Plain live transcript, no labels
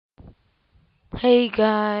Hey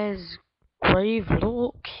guys,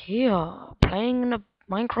 gravelork here, playing in a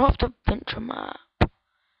Minecraft adventure map.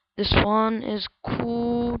 This one is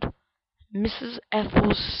called Mrs.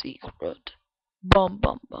 Ethel's Secret. Bum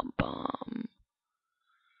bum bum bum.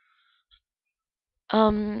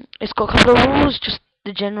 It's got a couple of rules, just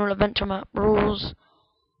the general adventure map rules.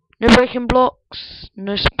 No breaking blocks,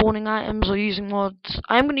 no spawning items or using mods.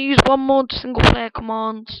 I'm gonna use one mod, single player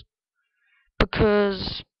commands,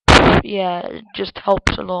 because yeah, it just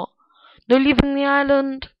helps a lot. No leaving the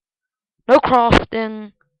island. No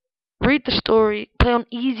crafting. Read the story. Play on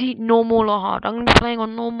easy, normal, or hard. I'm going to be playing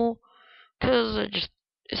on normal because it's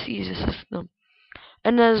the easiest system.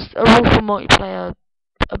 And there's a rule for multiplayer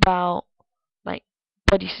about like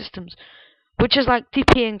buddy systems, which is like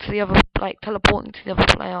TPing to the other, like teleporting to the other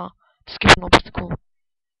player to skip an obstacle.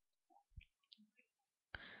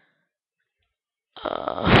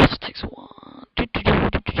 This takes a while.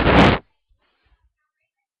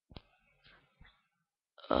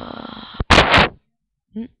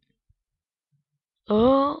 Hmm.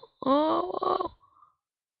 Oh.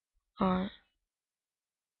 Alright.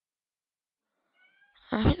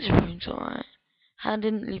 I think everything's alright. I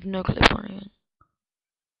didn't leave no clip on it.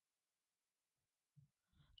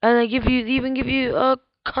 And they even give you a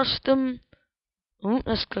custom. Oh,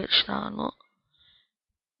 that's glitched out a lot.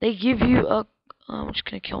 They give you a. I'm just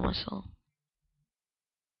gonna kill myself.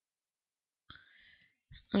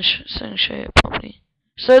 I'm gonna show you it properly.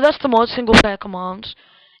 So that's the mod, single player commands.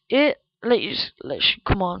 It lets you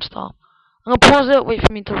command stuff. I'm gonna pause it, wait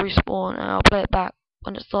for me to respawn, and I'll play it back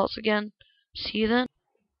when it starts again. See you then.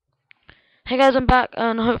 Hey guys, I'm back,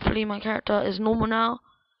 and hopefully my character is normal now.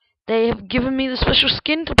 They have given me the special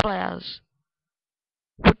skin to play as,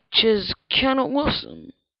 which is kinda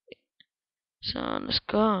awesome. So let's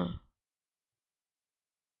go.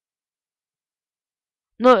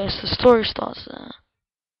 Notice the story starts there.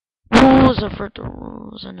 Rules, I've read the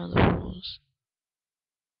rules, I know the rules.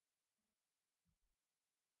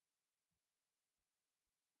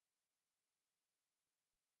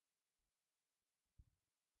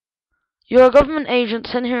 You're a government agent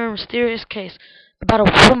sent here in a mysterious case about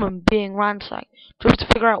a woman being ransacked. Do you have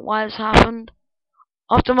to figure out why this happened?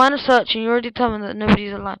 After minor searching, you're determined that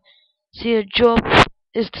nobody's alive. So your job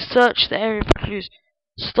is to search the area for clues.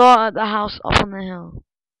 Start at the house up on the hill.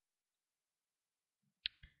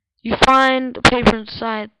 You find a paper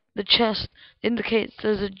inside the chest that indicates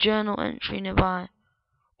there's a journal entry nearby.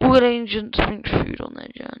 All good agents bring food on their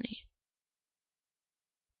journey.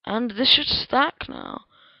 And this should stack now,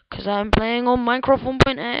 because I'm playing on Minecraft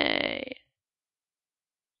 1.8.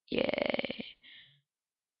 Yay.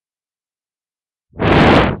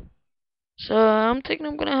 So I'm thinking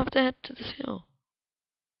I'm gonna have to head to this hill.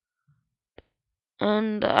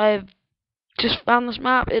 And I've just found this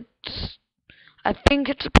map. I think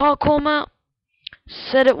it's a parkour map.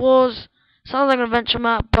 Said it was. Sounds like an adventure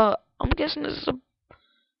map, but I'm guessing this is a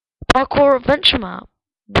parkour adventure map,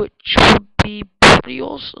 which would be pretty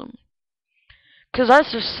awesome. Because I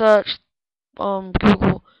just searched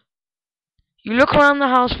Google. You look around the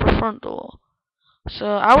house for a front door. So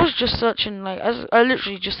I was just searching, like, I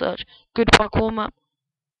literally just searched good parkour map,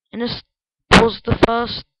 and this was the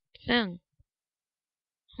first thing.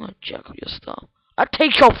 I'm gonna jack up your stuff. I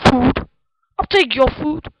take your food. I'll take your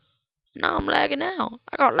food. Now I'm lagging out.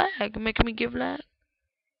 I got lag, making me give lag.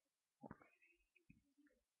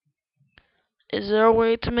 Is there a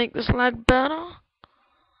way to make this lag better?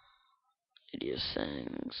 Idiot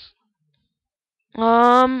things.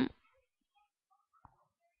 Will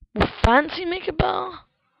fancy make it better?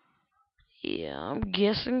 Yeah, I'm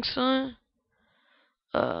guessing so.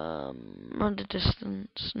 Run the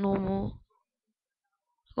distance, normal.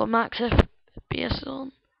 Got max FPS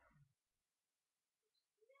on.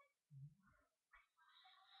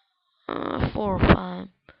 4 or 5.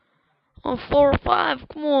 Oh, 4 or 5,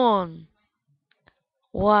 come on.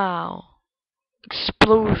 Wow.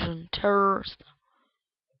 Explosion, terrorist.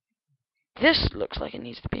 This looks like it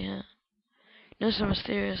needs to be here. No, some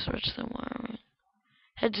mysterious redstone wiring.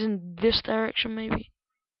 Heads in this direction, maybe.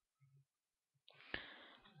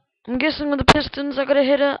 I'm guessing with the pistons, I gotta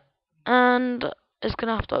hit it, and it's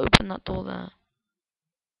gonna have to open that door there.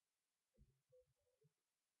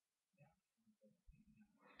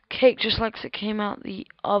 Cake just like it came out the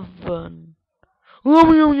oven. I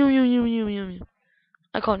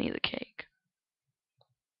can't eat the cake.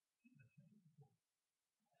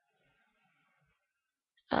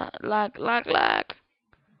 Lag.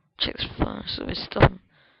 Check this furnace. So it's stuff.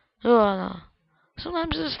 Oh no.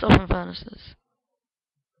 Sometimes there's stuff in furnaces.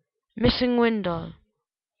 Missing window.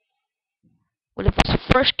 Well, if it's a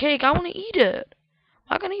fresh cake, I want to eat it.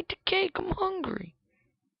 I can eat the cake. I'm hungry.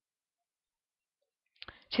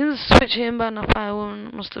 Seems the switch hitting by the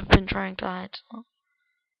firewoman must have been trying to hide.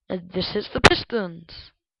 This hits the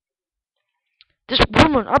pistons. This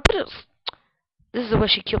woman, I bet it's... This is the way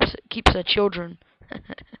she keeps her children.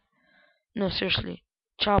 No, seriously.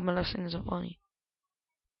 Child molesting isn't funny.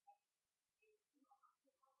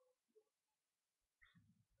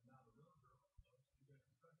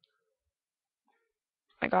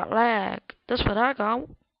 I got lag. That's what I got.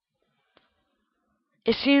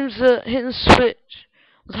 It seems that hitting switch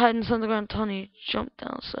was hiding underground Tony jumped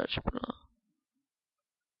down such below.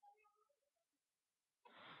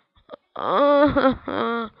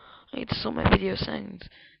 I need to sort my video settings.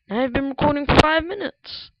 Now I've been recording for 5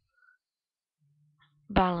 minutes.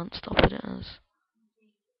 Balanced, I'll put it as.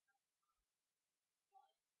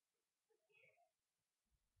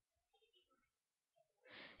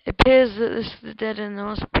 It appears that this is the dead end. There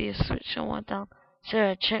must be a switch somewhere down.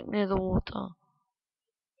 Sarah, check near the water.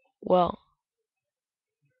 Well,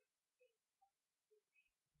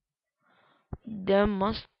 there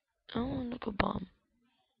must... Oh, look, a bomb.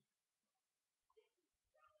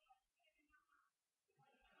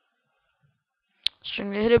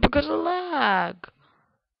 Stringly hit it because of lag.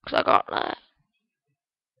 Because I got lag.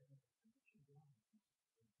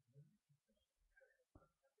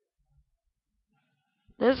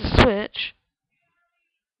 There's a switch.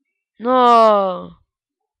 No.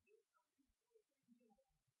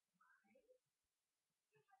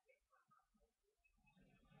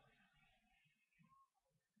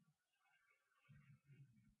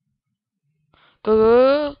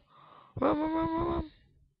 Go. Run, run, run, run, run.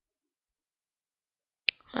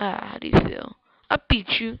 How do you feel? I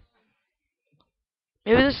beat you.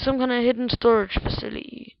 Maybe this is some kind of hidden storage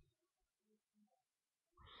facility.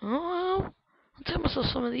 Oh, I'll take myself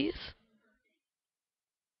some of these.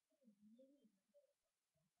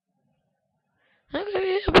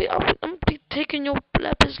 Okay, I'm be taking your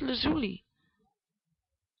lapis lazuli.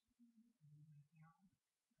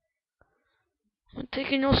 I'm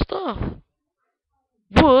taking your stuff.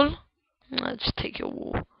 Wool? I'll just take your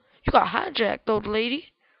wool. You got hijacked, old lady.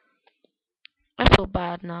 I feel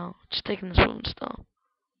bad now. Just taking this wool and stuff.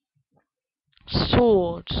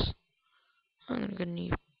 Swords. I'm gonna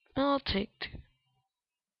need... I'll take 2.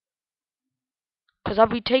 Cause I'll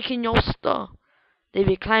be taking your stuff. They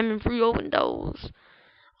be climbing through your windows.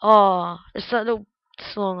 Oh, it's that little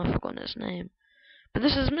song, I've forgotten its name. But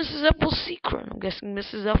this is Mrs. Ethel's secret. I'm guessing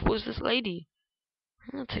Mrs. Ethel is this lady.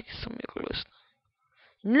 I'll take some of your glue stuff.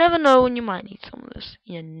 You never know when you might need some of this.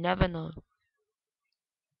 You never know.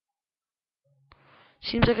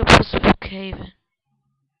 Seems like a possible cave-in.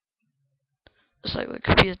 Looks like there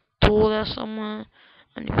could be a door there somewhere.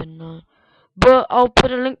 I don't even know. But I'll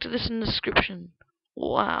put a link to this in the description.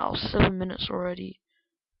 Wow, 7 minutes already.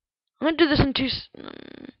 I'm gonna do this in 2...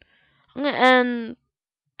 I'm gonna end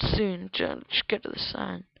soon. Just get to the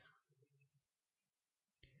sign.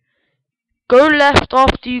 Go left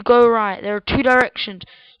after you go right. There are 2 directions.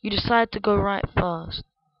 You decide to go right first.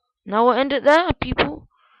 Now we'll end it there, people.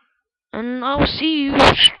 And I will see you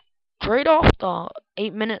straight after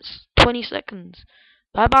 8 minutes, 20 seconds.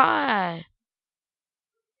 Bye bye.